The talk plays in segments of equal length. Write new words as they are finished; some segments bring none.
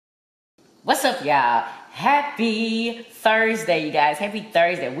What's up, y'all? Happy Thursday, you guys. Happy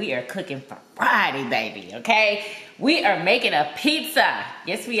Thursday. We are cooking for Friday, baby, okay? We are making a pizza.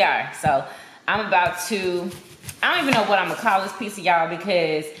 Yes, we are. So I'm about to, I don't even know what I'm gonna call this pizza, y'all,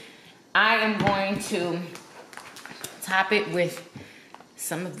 because I am going to top it with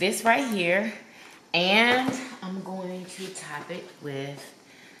some of this right here. And I'm going to top it with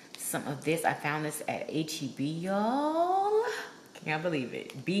some of this. I found this at HEB, y'all. Can't believe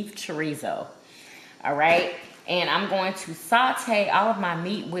it. Beef chorizo. All right. And I'm going to saute all of my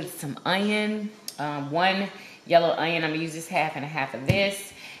meat with some onion. One yellow onion. I'm going to use this half and a half of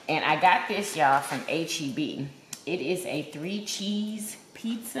this. And I got this, y'all, from HEB. It is a 3-cheese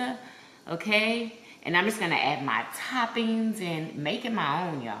pizza. Okay. And I'm just going to add my toppings and make it my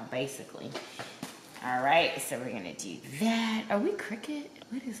own, y'all, basically. All right. So we're going to do that. Are we cricket?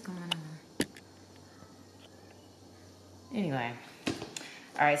 What is going on? Anyway.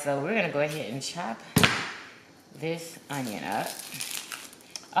 All right, so we're gonna go ahead and chop this onion up.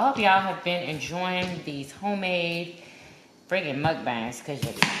 I hope y'all have been enjoying these homemade friggin' mukbangs, because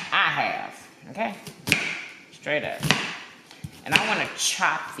I have, okay? Straight up. And I wanna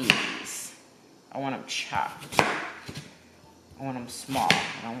chop these. I want them chopped. I want them small.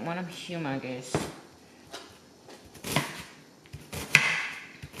 I don't want them humongous.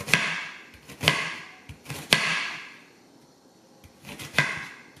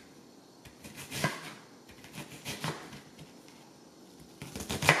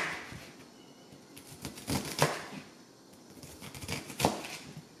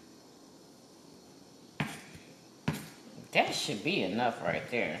 That should be enough right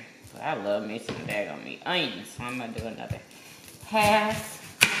there. But I love me some daggone meat onions, so I'm gonna do another half.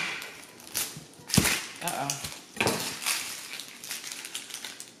 Uh-oh.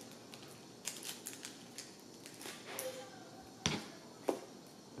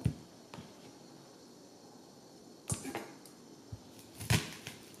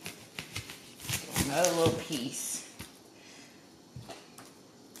 Another little piece.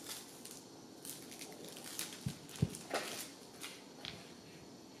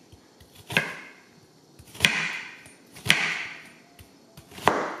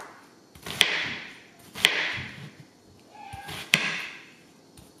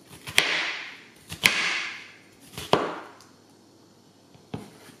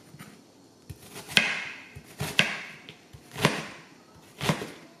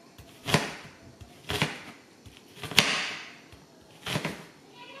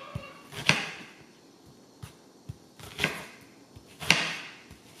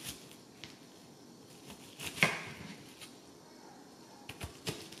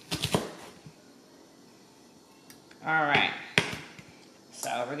 All right,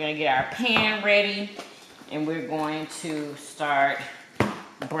 so we're gonna get our pan ready and we're going to start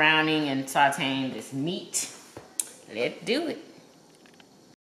browning and sauteing this meat. Let's do it.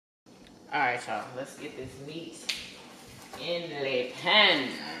 All right, y'all, let's get this meat in the pan.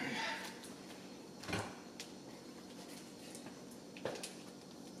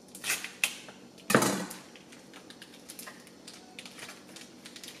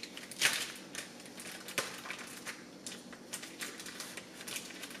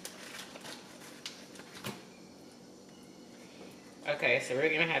 Okay, so we're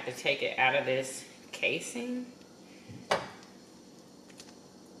gonna have to take it out of this casing.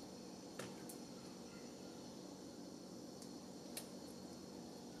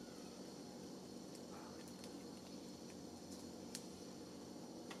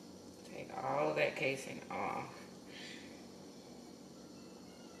 Take all of that casing off.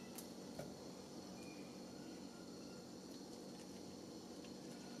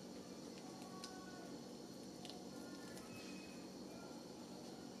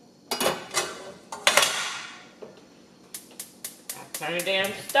 Turn the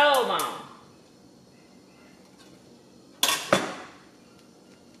damn stove on.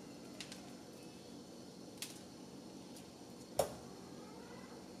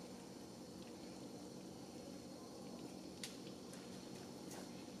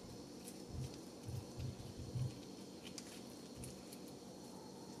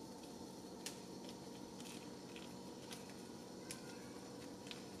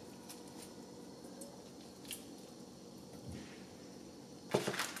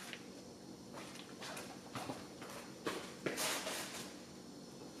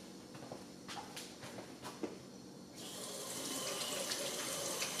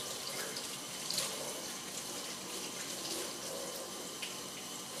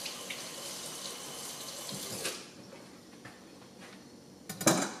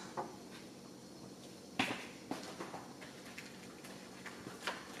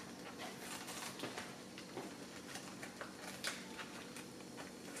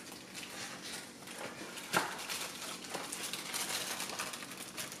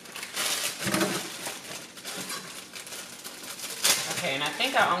 Okay, and I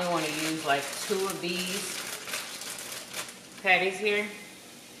think I only want to use like 2 of these patties here.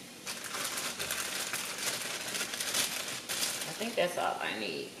 I think that's all I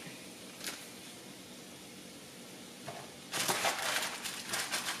need.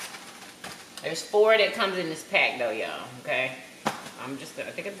 There's 4 that comes in this pack though, y'all, okay? I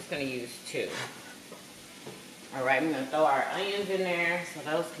think I'm just gonna use 2. All right, I'm gonna throw our onions in there so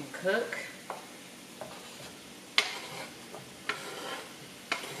those can cook.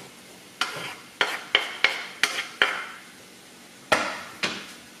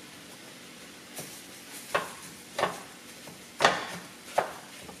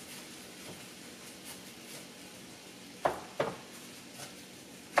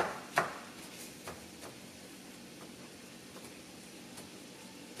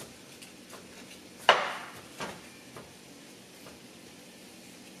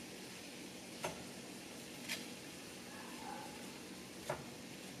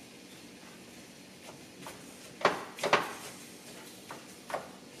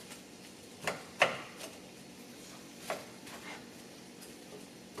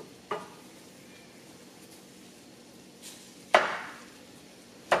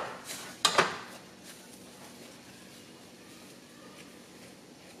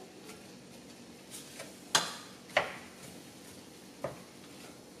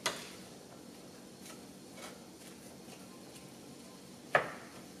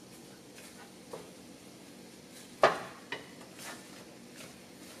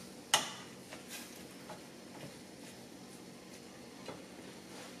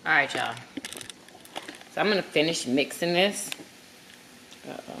 All right, y'all. So I'm gonna finish mixing this.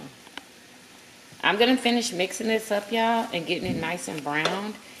 I'm gonna finish mixing this up, y'all, and getting it nice and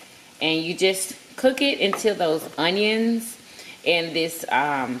browned. And you just cook it until those onions and this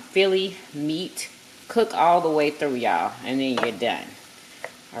Philly meat cook all the way through, y'all, and then you're done.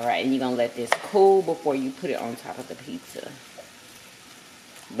 All right, and you're gonna let this cool before you put it on top of the pizza.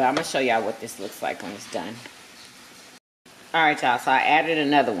 But I'm gonna show y'all what this looks like when it's done. All right, y'all, so I added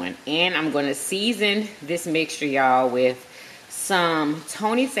another one, and I'm gonna season this mixture, y'all, with some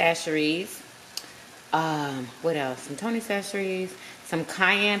Tony Chachere's. What else? Some Tony Chachere's, some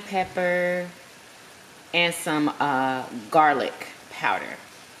cayenne pepper, and some garlic powder.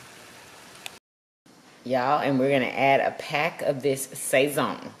 Y'all, and we're gonna add a pack of this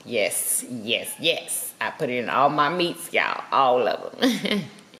Saison. Yes, yes, yes. I put it in all my meats, y'all, all of them.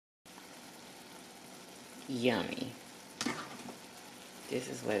 Yummy. This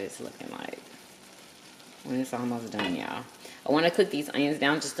is what it's looking like when it's almost done, y'all. I want to cook these onions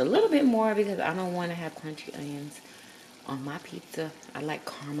down just a little bit more because I don't want to have crunchy onions on my pizza. I like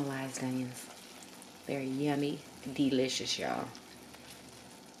caramelized onions. They're yummy, delicious, y'all.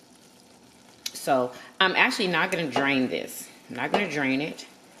 So I'm actually not going to drain this. I'm not going to drain it.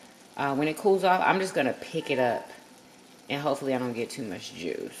 When it cools off, I'm just going to pick it up, and hopefully I don't get too much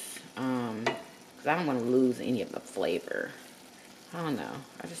juice, because I don't want to lose any of the flavor. I don't know.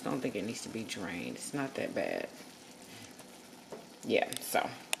 I just don't think it needs to be drained. It's not that bad. Yeah, so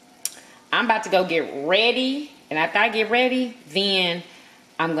I'm about to go get ready. And after I get ready, then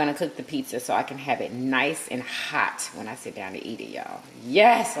I'm going to cook the pizza so I can have it nice and hot when I sit down to eat it, y'all.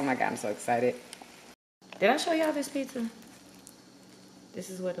 Yes! Oh my God, I'm so excited. Did I show y'all this pizza? This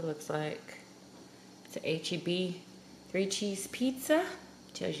is what it looks like. It's an H-E-B 3-cheese pizza.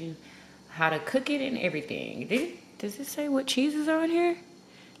 Tells you how to cook it and everything. Does it say what cheeses are on here?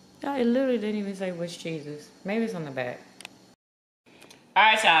 No, it literally didn't even say which cheeses. Maybe it's on the back.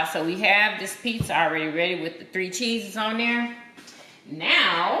 Alright, y'all, so we have this pizza already ready with the 3 cheeses on there.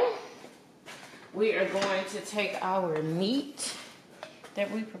 Now, we are going to take our meat that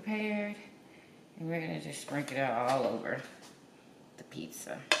we prepared, and we're going to just sprinkle it all over the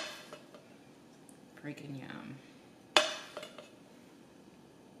pizza. Freaking yum.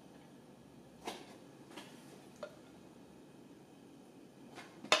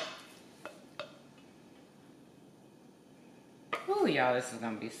 Ooh, y'all, this is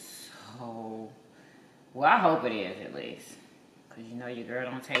gonna be so, well, I hope it is at least, because you know your girl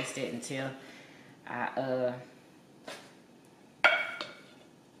don't taste it until I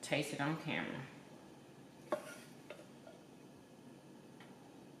taste it on camera.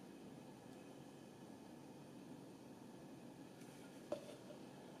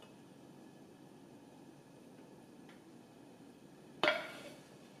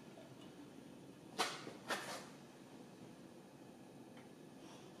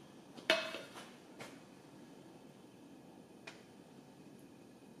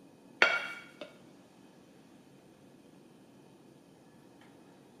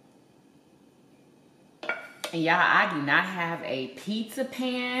 And y'all, I do not have a pizza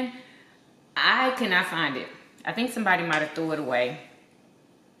pan. I cannot find it. I think somebody might have threw it away.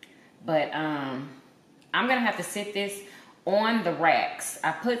 But I'm gonna have to sit this on the racks.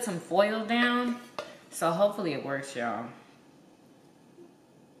 I put some foil down, so hopefully it works, y'all.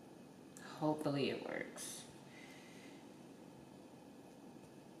 Hopefully it works.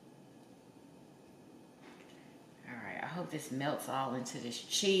 All right, I hope this melts all into this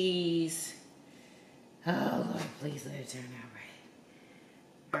cheese. Oh Lord, please let it turn out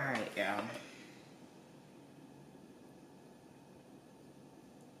right. All right, y'all.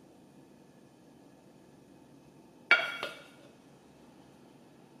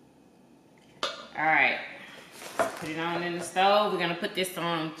 All right, put it on in the stove. We're gonna put this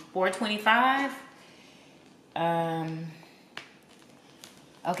on 425.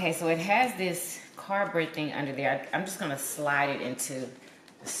 Okay, so it has this cardboard thing under there. I'm just gonna slide it into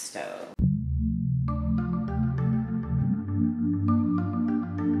the stove.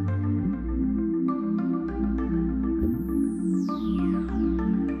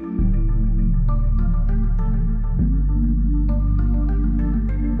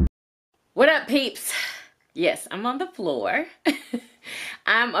 What up, peeps? Yes, I'm on the floor.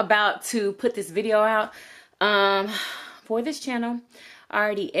 I'm about to put this video out for this channel. I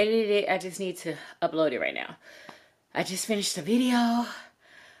already edited it. I just need to upload it right now. I just finished the video.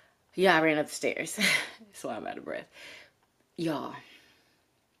 Yeah, I ran up the stairs. So I'm out of breath. Y'all,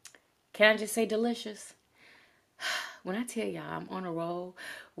 can I just say delicious? When I tell y'all I'm on a roll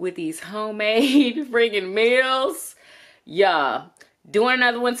with these homemade friggin' meals, y'all, doing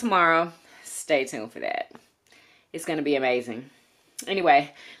another one tomorrow. Stay tuned for that. It's gonna be amazing.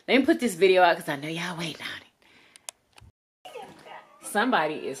 Anyway, let me put this video out because I know y'all waiting on it.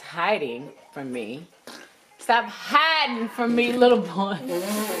 Somebody is hiding from me. Stop hiding from me, little boy.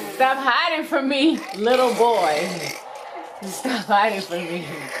 Stop hiding from me, little boy. Stop hiding from me.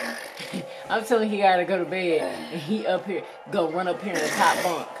 I'm telling he gotta go to bed and he up here, run up here in the top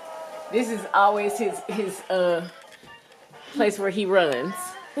bunk. This is always his place where he runs.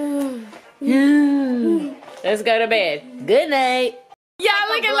 Let's go to bed. Good night. Y'all,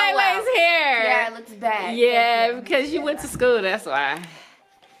 look at Laylay's hair. Yeah, it looks bad. Yeah, because you went to school, that's why.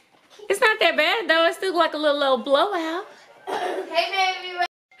 It's not that bad though. It's still like a little blowout. Hey, baby.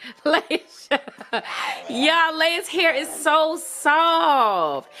 Y'all, Layla's hair is so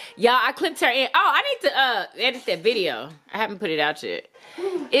soft. Y'all, I clipped her in. Oh, I need to edit that video. I haven't put it out yet.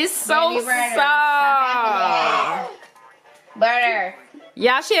 It's so soft. Butter.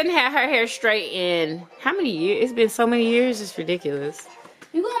 Y'all, she hadn't had her hair straight in how many years? It's been so many years. It's ridiculous.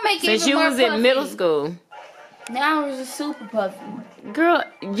 You gonna make it since you was in middle school. Now it's just super puffy. Girl,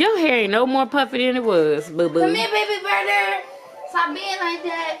 your hair ain't no more puffy than it was, boo boo. Come here, baby brother. Stop being like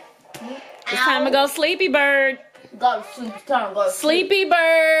that. It's time to go, sleepy bird. Go to sleep. It's time to go to sleep. Sleepy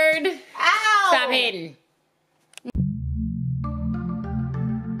bird. Ow. Stop hitting.